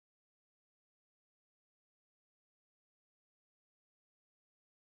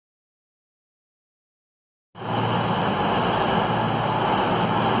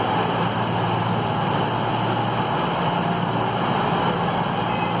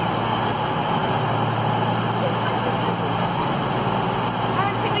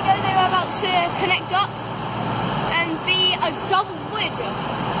to connect up and be a double voyager.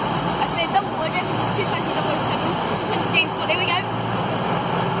 I say double voyager because it's 220 007, 220 James Bond. Here we go.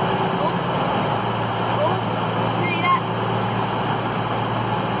 Oh, nearly there.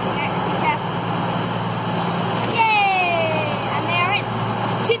 Extra careful. Yay! And they are in.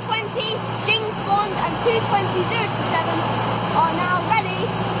 220 James Bond and 220 027 are now ready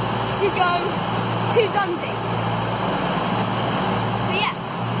to go to Dundee. So yeah.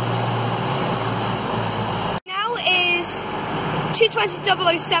 Now is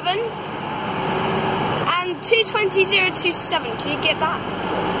 220 007 and 220 027. Can you get that?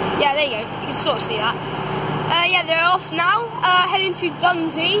 Yeah, there you go. You can sort of see that. Yeah, they're off now, heading to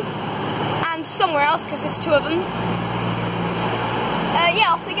Dundee and somewhere else because there's two of them.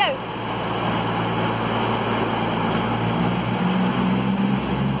 Yeah, off they go.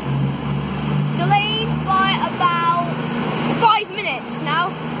 Delayed by about 5 minutes now.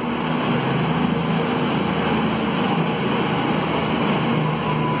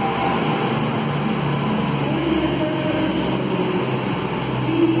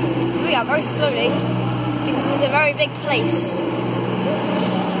 We are very slowly because it's a very big place.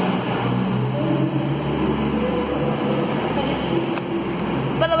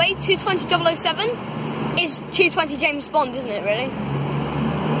 By the way, 220 007 is 220 James Bond, isn't it, really?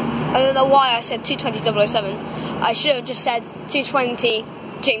 I don't know why I said 220 007. I should have just said 220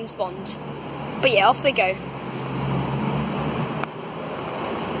 James Bond. But yeah, off they go.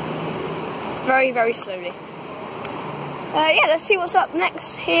 Very, very slowly. Yeah, let's see what's up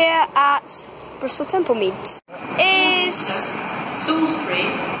next here at Bristol Temple Meads. Is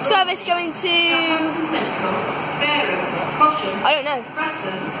service going to... I don't know.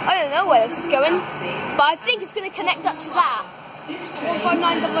 I don't know where this is going, but I think it's going to connect up to that.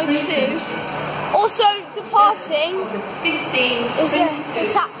 159 002. Also departing is the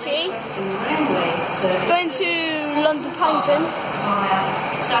Hitachi going to London Paddington.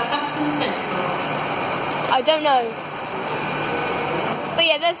 I don't know. But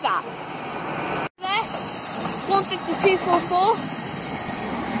yeah, there's that. There,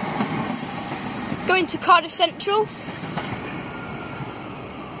 152.44. Going to Cardiff Central.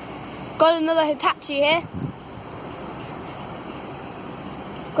 Got another Hitachi here.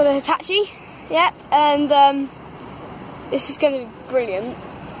 Got a Hitachi, yeah, and this is going to be brilliant.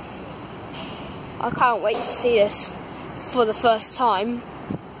 I can't wait to see this for the first time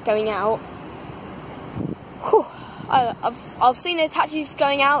going out. Whew. I've seen Hitachis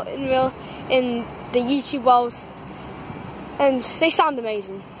going out in the YouTube world, and they sound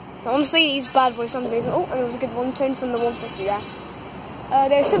amazing. Honestly, these bad boys sound amazing. Oh, and there was a good one turned from the 150 there.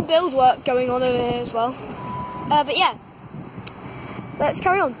 There's some build work going on over here as well. But yeah, let's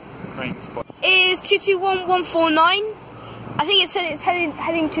carry on. Trainspotting is 221149. I think it said it's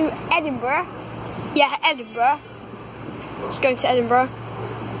heading to Edinburgh. Yeah, Edinburgh. Just going to Edinburgh.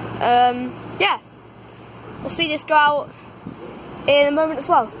 Yeah, we'll see this go out in a moment as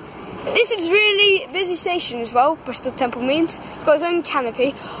well. This is really busy station as well, Bristol Temple Meads. It's got its own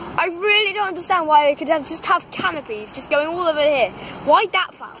canopy. I really don't understand why they could just have canopies just going all over here. Why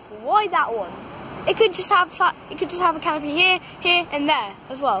that platform? Why that one? It could just have a canopy here, here, and there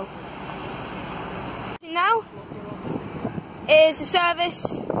as well. Now is the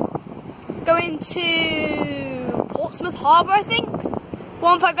service going to Portsmouth Harbour, I think.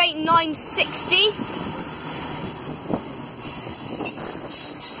 158960.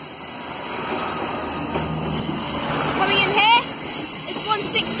 Coming in here is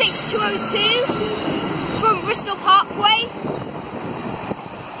 166202 from Bristol Parkway,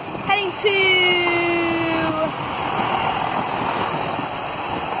 heading to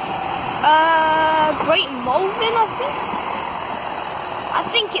Great Malvern, I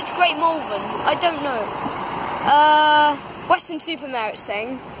think it's Great Malvern, I don't know. Weston-super-Mare it's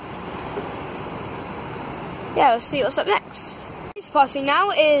saying. Yeah, let's see what's up next. This passing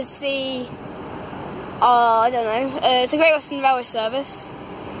now is the I don't know. It's a Great Western Railway service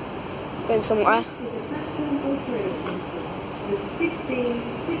going somewhere.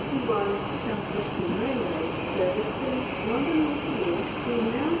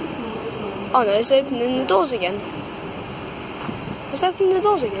 Oh no, it's opening the doors again. It's opening the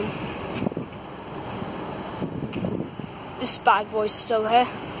doors again. This bad boy's still here.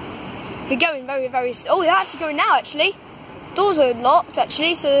 They're going very, very... Oh, they're actually going now, actually. Doors are locked,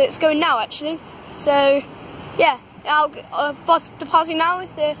 actually, so it's going now, actually. So, yeah. Departing now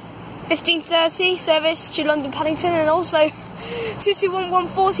is the 15:30 service to London Paddington, and also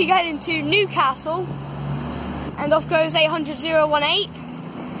 221140 heading to Newcastle. And off goes 800-018.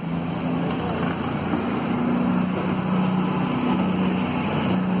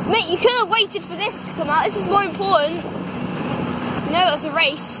 Mate, you could have waited for this to come out. This is more important. No, it was a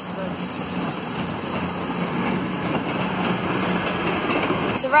race.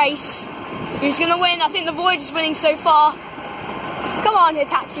 It's a race. Who's going to win? I think the Voyager's winning so far. Come on,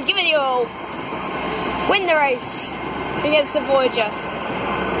 Hitachi, give it your all. Win the race against the Voyager.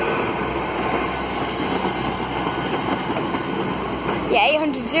 Yeah,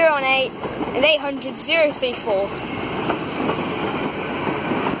 800 018 and 800 034.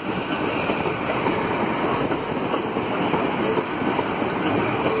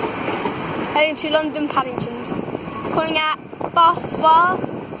 Heading to London Paddington. Calling at Bath Spa,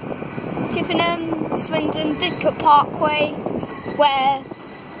 Chippenham, Swindon, Didcot Parkway, where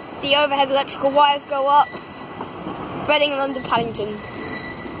the overhead electrical wires go up. Reading and London Paddington.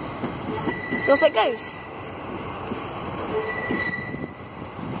 Off it goes.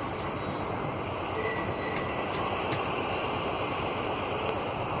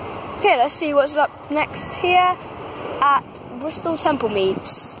 Okay, let's see what's up next here at Bristol Temple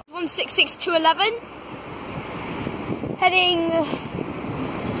Meads. 166211. Heading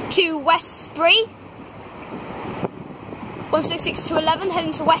to Westbury. 166211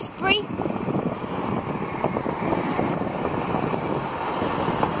 heading to Westbury.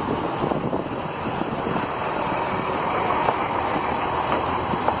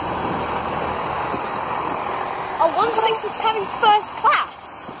 Oh, 166 having first class.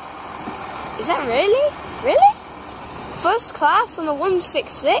 Is that really? Really? First class on a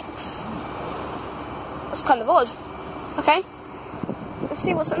 166? That's kind of odd. Okay. Let's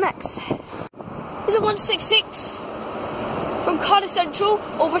see what's up next. Is it 166 from Cardiff Central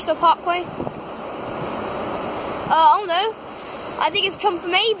or Bristol Parkway? Oh no. I think it's come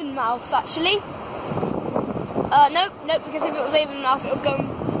from Avonmouth actually. Nope, because if it was Avonmouth it would go on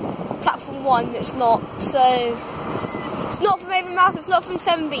platform 1. It's not. So it's not from Avonmouth, it's not from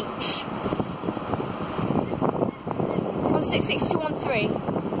Severn Beach. 166213.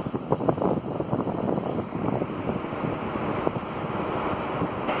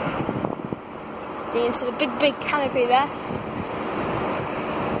 Into the big canopy there.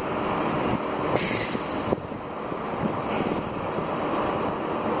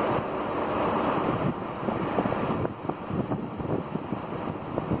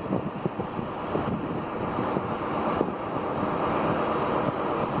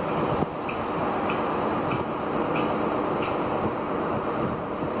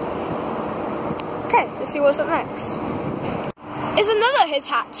 Okay, let's see what's up next. It's another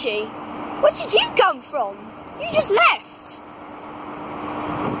Hitachi. Where did you come from? You just left.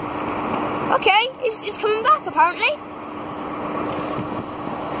 Okay, it's coming back apparently.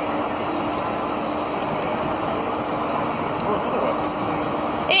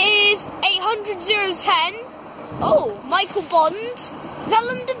 It is 800 010. Oh, Michael Bond. Is that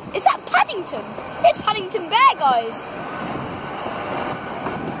London? Is that Paddington? It's Paddington Bear, guys.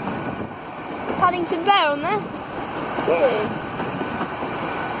 Paddington Bear on there. Yeah.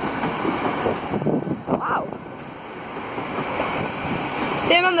 Wow.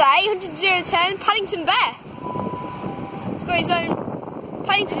 So remember that, 800 010, Paddington Bear. It's got his own,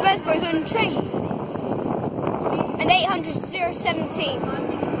 Paddington Bear's got his own train. And 800 017.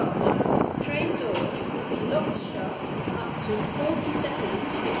 Train doors will be locked shut up to 40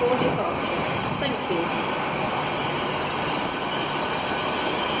 seconds before departure. Thank you.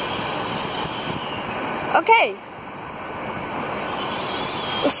 Okay.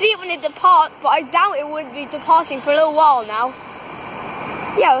 We'll see it when it departs, but I doubt it would be departing for a little while now.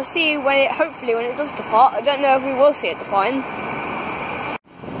 Yeah, we'll see when it, hopefully when it does depart. I don't know if we will see it departing.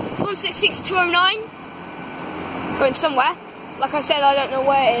 166209. Going somewhere. Like I said, I don't know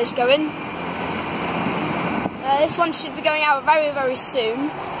where it is going. This one should be going out very, very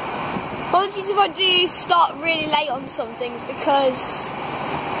soon. Apologies if I do start really late on some things because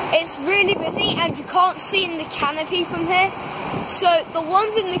it's really busy and you can't see in the canopy from here. So the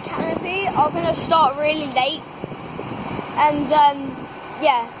ones in the canopy are going to start really late. And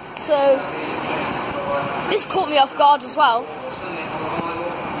yeah, so this caught me off guard as well.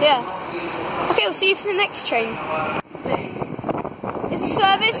 Yeah. Okay, we'll see you for the next train. Is the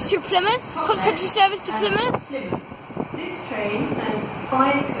service to Plymouth? Cross-country service to Plymouth? This train has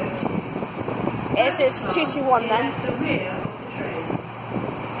 5 coaches. It's 221 then. At the rear of the train.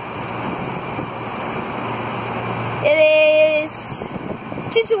 It is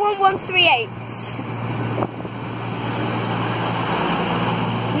 221138.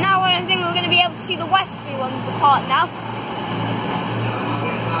 Now I don't think we're going to be able to see the Westbury one depart now.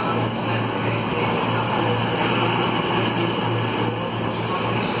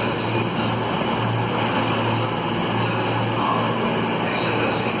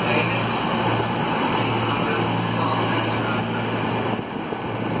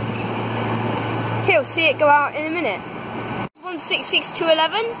 see it go out in a minute.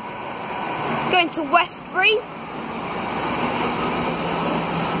 166-11, going to Westbury.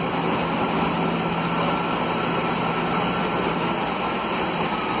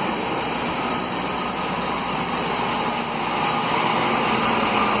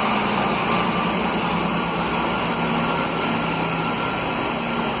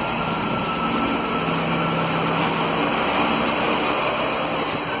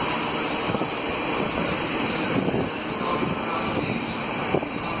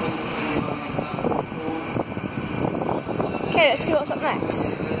 Okay, let's see what's up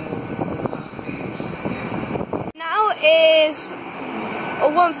next. Now is a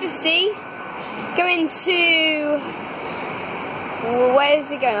 150 going to, where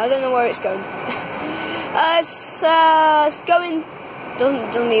is it going? I don't know where it's going. It's going,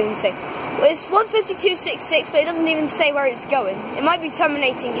 doesn't even say. Well, it's 152.66, but it doesn't even say where it's going. It might be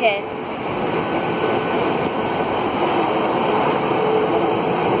terminating here.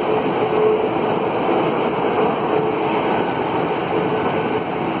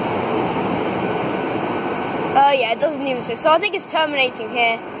 Yeah, it doesn't even say. So I think it's terminating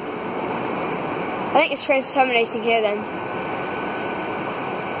here. I think this train's terminating here then.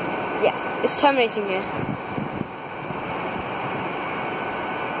 Yeah, it's terminating here.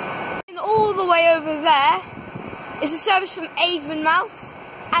 And all the way over there is a service from Avonmouth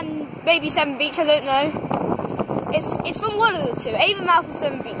and maybe Severn Beach, I don't know. It's from one of the two, Avonmouth and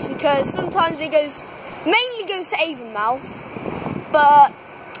Severn Beach, because sometimes it mainly goes to Avonmouth, but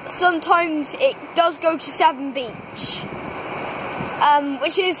sometimes it does go to Severn Beach,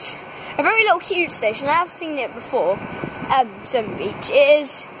 which is a very little cute station. I have seen it before, Severn Beach. It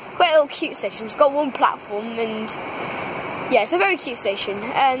is quite a little cute station. It's got one platform and yeah, it's a very cute station.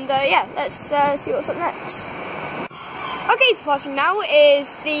 And yeah, let's see what's up next. Okay, departing now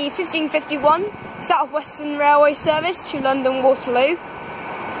is the 1551 South Western Railway service to London Waterloo.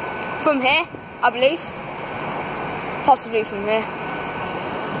 From here, I believe. Possibly from here.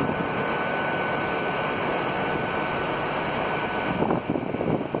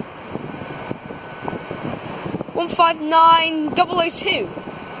 $159,002.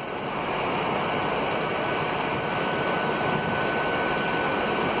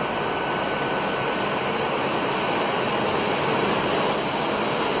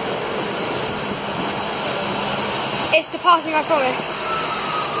 It's departing, I promise.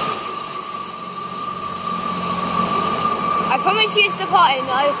 I promise you it's departing.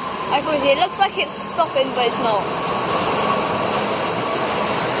 I promise you. It looks like it's stopping, but it's not.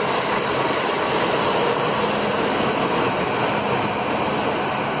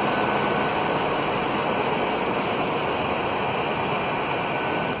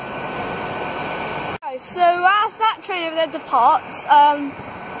 So as that train over there departs, I'm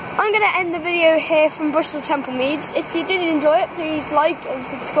going to end the video here from Bristol Temple Meads. If you did enjoy it, please like and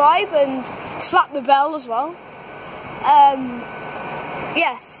subscribe and slap the bell as well.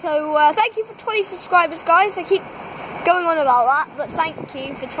 Yeah, so thank you for 20 subscribers, guys. I keep going on about that, but thank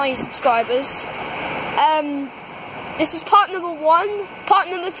you for 20 subscribers. This is part number 1. Part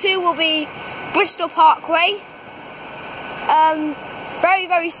number 2 will be Bristol Parkway. Very,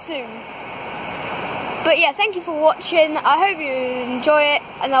 very soon. But yeah, thank you for watching. I hope you enjoy it,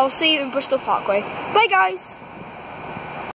 and I will see you in Bristol Parkway. Bye, guys.